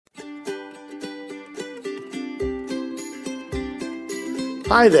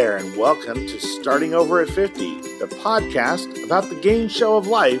Hi there, and welcome to Starting Over at 50, the podcast about the game show of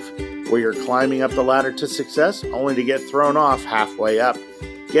life where you're climbing up the ladder to success only to get thrown off halfway up,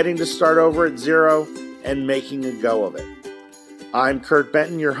 getting to start over at zero, and making a go of it. I'm Kurt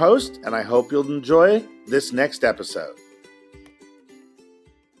Benton, your host, and I hope you'll enjoy this next episode.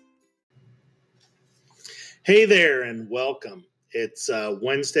 Hey there, and welcome. It's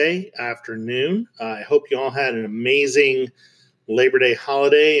Wednesday afternoon. I hope you all had an amazing Labor Day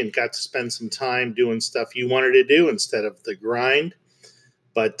holiday and got to spend some time doing stuff you wanted to do instead of the grind.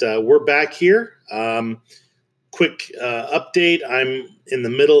 But we're back here. Quick update. I'm in the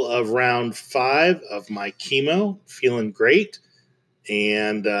middle of round 5 of my chemo, feeling great.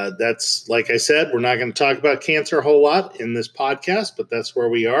 And that's, like I said, we're not going to talk about cancer a whole lot in this podcast, but that's where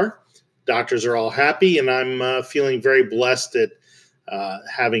we are. Doctors are all happy, and I'm feeling very blessed at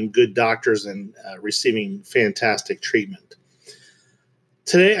having good doctors and receiving fantastic treatment.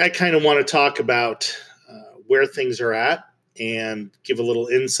 Today, I kind of want to talk about where things are at and give a little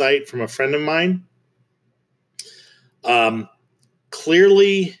insight from a friend of mine.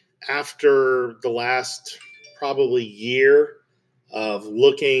 Clearly, after the last probably year of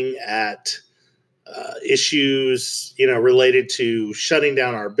looking at issues, related to shutting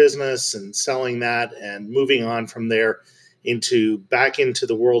down our business and selling that and moving on from there back into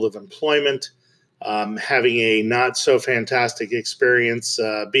the world of employment, having a not so fantastic experience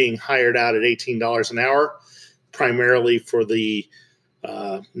being hired out at $18 an hour, primarily for the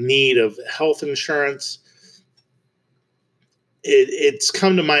need of health insurance. It's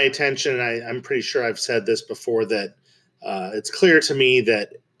come to my attention, and I'm pretty sure I've said this before, that it's clear to me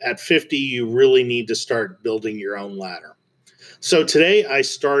that at 50, you really need to start building your own ladder. So today I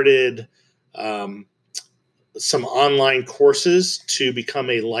started some online courses to become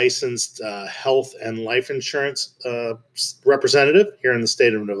a licensed health and life insurance representative here in the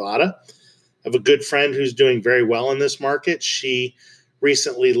state of Nevada. I have a good friend who's doing very well in this market. She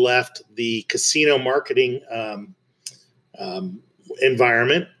recently left the casino marketing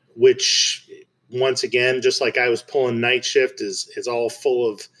environment, which, once again, just like I was pulling night shift, is all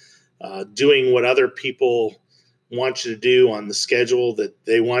full of doing what other people want you to do on the schedule that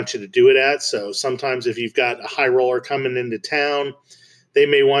they want you to do it at. So sometimes if you've got a high roller coming into town, they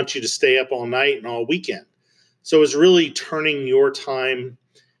may want you to stay up all night and all weekend. So it's really turning your time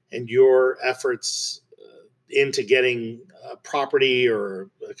and your efforts into getting a property or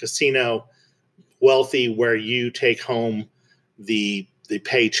a casino wealthy where you take home the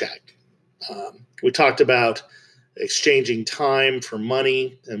paycheck. We talked about exchanging time for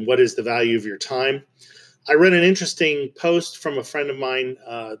money and what is the value of your time. I read an interesting post from a friend of mine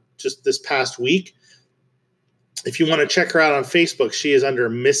just this past week. If you want to check her out on Facebook, she is under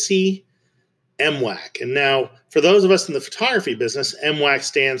Missy MWAC. And now, for those of us in the photography business, MWAC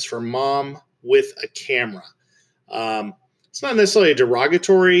stands for Mom with a Camera. It's not necessarily a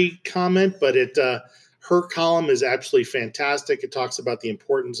derogatory comment, but her column is absolutely fantastic. It talks about the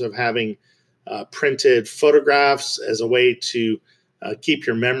importance of having printed photographs as a way to keep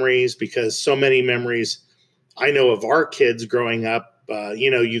your memories, because so many memories I know of our kids growing up,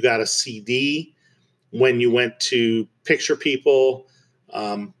 you got a CD when you went to picture people.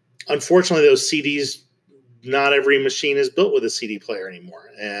 Unfortunately, those CDs, not every machine is built with a CD player anymore.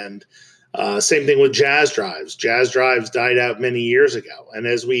 And same thing with jazz drives. Jazz drives died out many years ago. And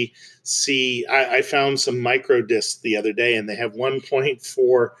as we see, I found some micro discs the other day, and they have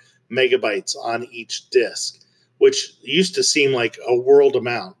 1.4 megabytes on each disc, which used to seem like a world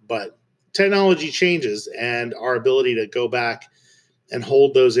amount, but technology changes, and our ability to go back and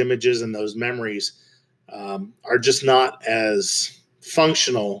hold those images and those memories are just not as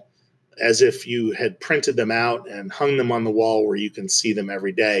functional as if you had printed them out and hung them on the wall where you can see them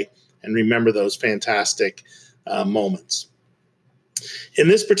every day and remember those fantastic moments. In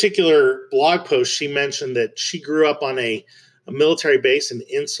this particular blog post, she mentioned that she grew up on a military base in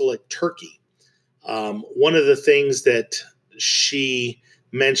Incirlik, Turkey. One of the things that she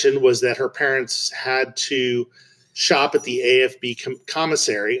mentioned was that her parents had to shop at the AFB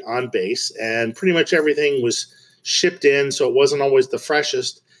commissary on base, and pretty much everything was shipped in, so it wasn't always the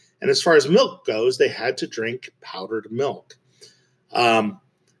freshest. And as far as milk goes, they had to drink powdered milk.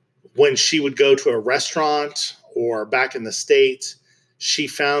 When she would go to a restaurant or back in the States, she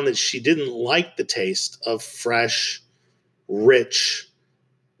found that she didn't like the taste of fresh, rich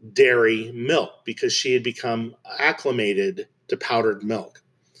dairy milk because she had become acclimated to powdered milk.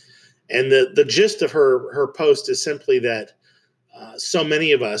 And the gist of her post is simply that so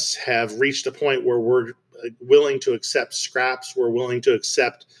many of us have reached a point where we're willing to accept scraps. We're willing to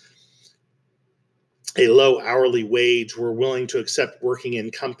accept a low hourly wage. We're willing to accept working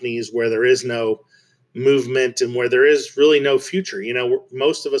in companies where there is no movement and where there is really no future.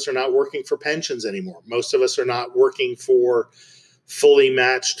 Most of us are not working for pensions anymore. Most of us are not working for fully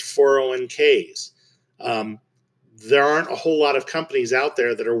matched 401ks. There aren't a whole lot of companies out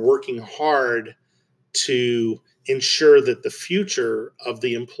there that are working hard to ensure that the future of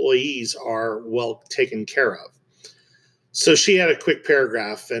the employees are well taken care of. So she had a quick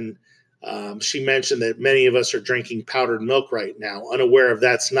paragraph, and she mentioned that many of us are drinking powdered milk right now, unaware of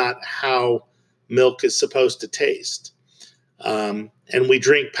that's not how milk is supposed to taste. And we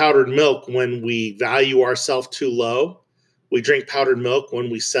drink powdered milk when we value ourselves too low. We drink powdered milk when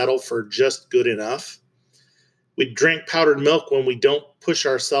we settle for just good enough. We drink powdered milk when we don't push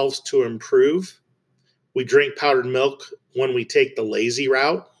ourselves to improve. We drink powdered milk when we take the lazy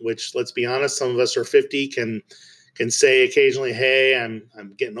route, which, let's be honest, some of us are 50 can say occasionally, hey,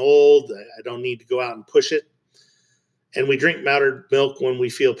 I'm getting old. I don't need to go out and push it. And we drink powdered milk when we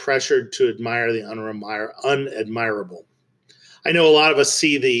feel pressured to admire the unadmirable. I know a lot of us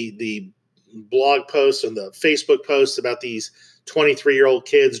see the blog posts and the Facebook posts about these 23-year-old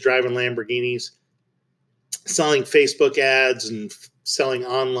kids driving Lamborghinis, selling Facebook ads and selling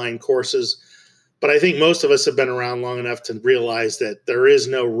online courses. But I think most of us have been around long enough to realize that there is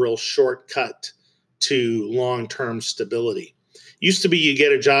no real shortcut to long-term stability. Used to be you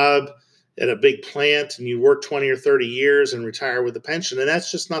get a job at a big plant and you work 20 or 30 years and retire with a pension, and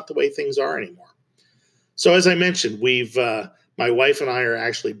that's just not the way things are anymore. So as I mentioned, my wife and I are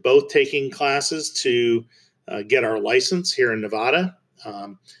actually both taking classes to get our license here in Nevada.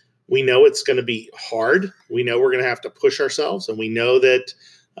 We know it's going to be hard. We know we're going to have to push ourselves, and we know that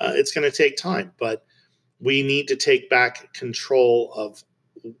it's going to take time, but we need to take back control of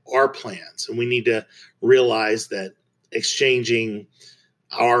our plans. And we need to realize that exchanging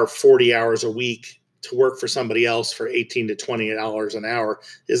our 40 hours a week to work for somebody else for $18 to $20 an hour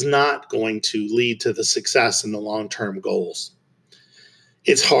is not going to lead to the success and the long-term goals.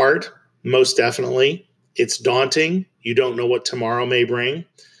 It's hard, most definitely. It's daunting. You don't know what tomorrow may bring,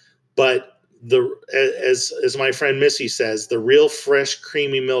 but as my friend Missy says, the real fresh,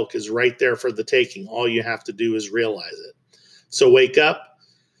 creamy milk is right there for the taking. All you have to do is realize it. So wake up,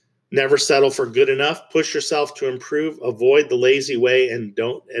 never settle for good enough, push yourself to improve, avoid the lazy way, and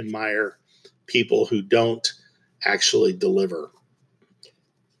don't admire people who don't actually deliver.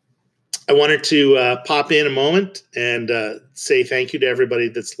 I wanted to pop in a moment and say thank you to everybody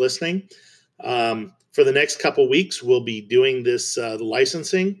that's listening. For the next couple weeks, we'll be doing this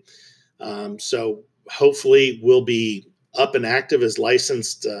licensing. So hopefully we'll be up and active as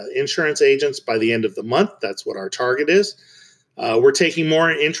licensed insurance agents by the end of the month. That's what our target is. We're taking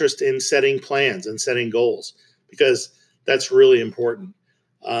more interest in setting plans and setting goals because that's really important.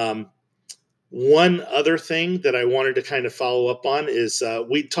 One other thing that I wanted to kind of follow up on is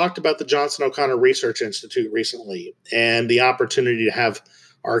we talked about the Johnson O'Connor Research Institute recently and the opportunity to have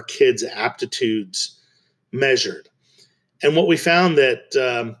our kids' aptitudes measured. And what we found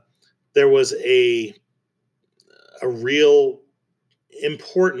that there was a real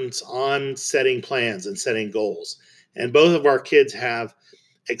importance on setting plans and setting goals. And both of our kids have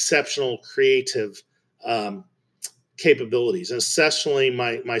exceptional creative capabilities. And especially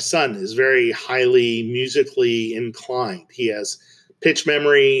my son is very highly musically inclined. He has pitch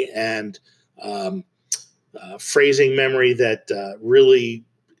memory and phrasing memory that really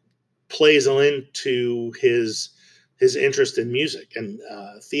plays into his interest in music and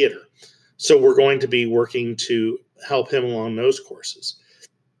theater. So we're going to be working to help him along those courses.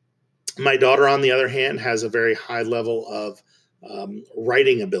 My daughter, on the other hand, has a very high level of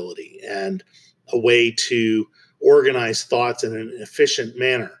writing ability and a way to organize thoughts in an efficient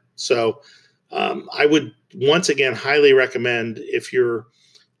manner. So I would once again highly recommend, if you're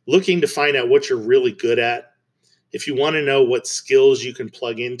looking to find out what you're really good at, if you want to know what skills you can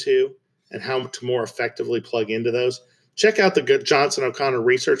plug into and how to more effectively plug into those, check out the Johnson O'Connor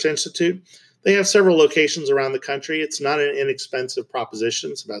Research Institute. They have several locations around the country. It's not an inexpensive proposition.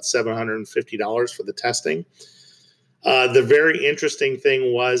 It's about $750 for the testing. The very interesting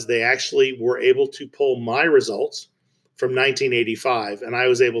thing was they actually were able to pull my results from 1985, and I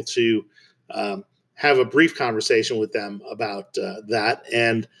was able to have a brief conversation with them about that.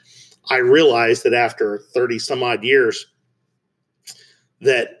 And I realized that after 30 some odd years,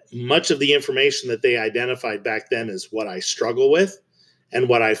 that much of the information that they identified back then is what I struggle with and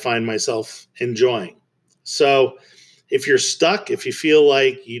what I find myself enjoying. So if you're stuck, if you feel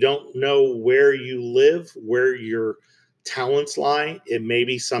like you don't know where you live, where your talents lie, it may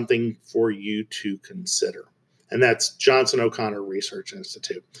be something for you to consider. and that's Johnson O'Connor Research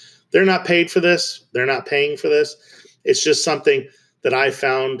Institute. They're not paid for this. They're not paying for this. It's just something that I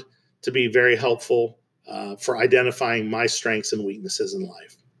found to be very helpful for identifying my strengths and weaknesses in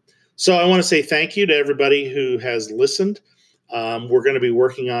life. So I want to say thank you to everybody who has listened. We're going to be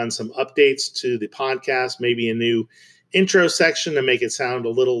working on some updates to the podcast, maybe a new intro section to make it sound a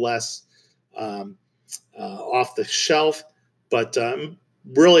little less off the shelf. But I'm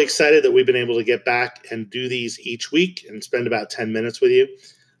really excited that we've been able to get back and do these each week and spend about 10 minutes with you.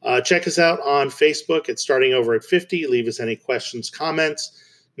 Check us out on Facebook at Starting Over at 50. Leave us any questions, comments,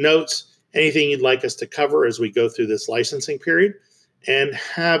 notes, anything you'd like us to cover as we go through this licensing period. And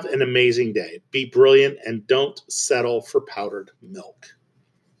have an amazing day. Be brilliant and don't settle for powdered milk.